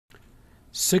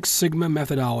Six Sigma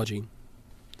methodology.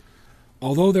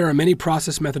 Although there are many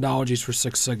process methodologies for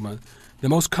Six Sigma, the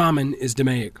most common is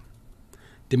DMAIC.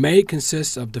 DMAIC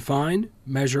consists of define,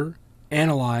 measure,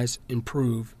 analyze,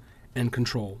 improve, and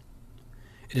control.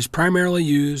 It is primarily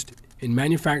used in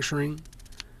manufacturing,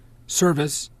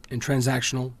 service, and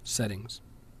transactional settings.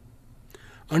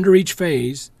 Under each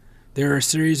phase, there are a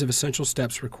series of essential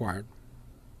steps required.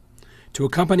 To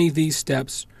accompany these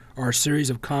steps are a series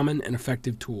of common and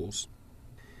effective tools.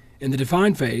 In the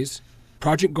define phase,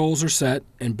 project goals are set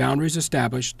and boundaries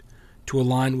established to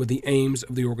align with the aims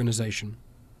of the organization.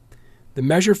 The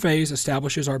measure phase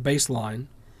establishes our baseline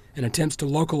and attempts to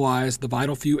localize the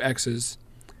vital few X's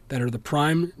that are the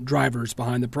prime drivers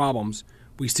behind the problems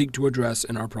we seek to address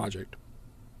in our project.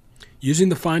 Using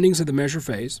the findings of the measure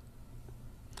phase,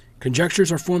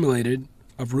 conjectures are formulated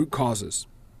of root causes.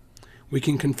 We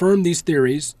can confirm these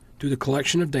theories through the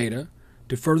collection of data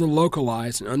to further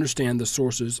localize and understand the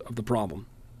sources of the problem.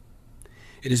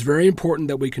 It is very important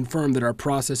that we confirm that our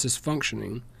process is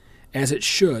functioning as it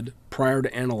should prior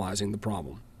to analyzing the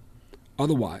problem.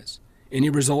 Otherwise, any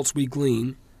results we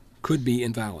glean could be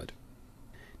invalid.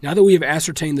 Now that we have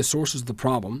ascertained the sources of the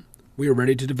problem, we are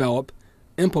ready to develop,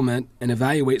 implement, and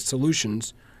evaluate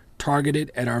solutions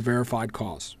targeted at our verified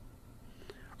cause.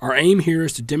 Our aim here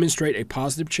is to demonstrate a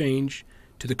positive change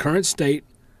to the current state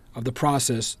of the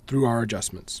process through our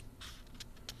adjustments.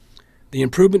 The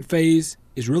improvement phase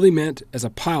is really meant as a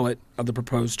pilot of the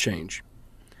proposed change.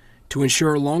 To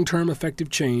ensure long-term effective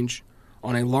change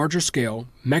on a larger scale,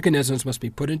 mechanisms must be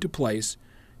put into place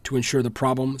to ensure the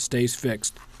problem stays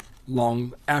fixed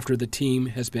long after the team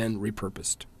has been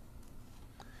repurposed.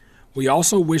 We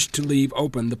also wish to leave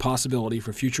open the possibility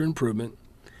for future improvement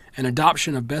and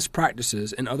adoption of best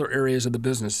practices in other areas of the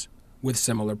business with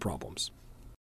similar problems.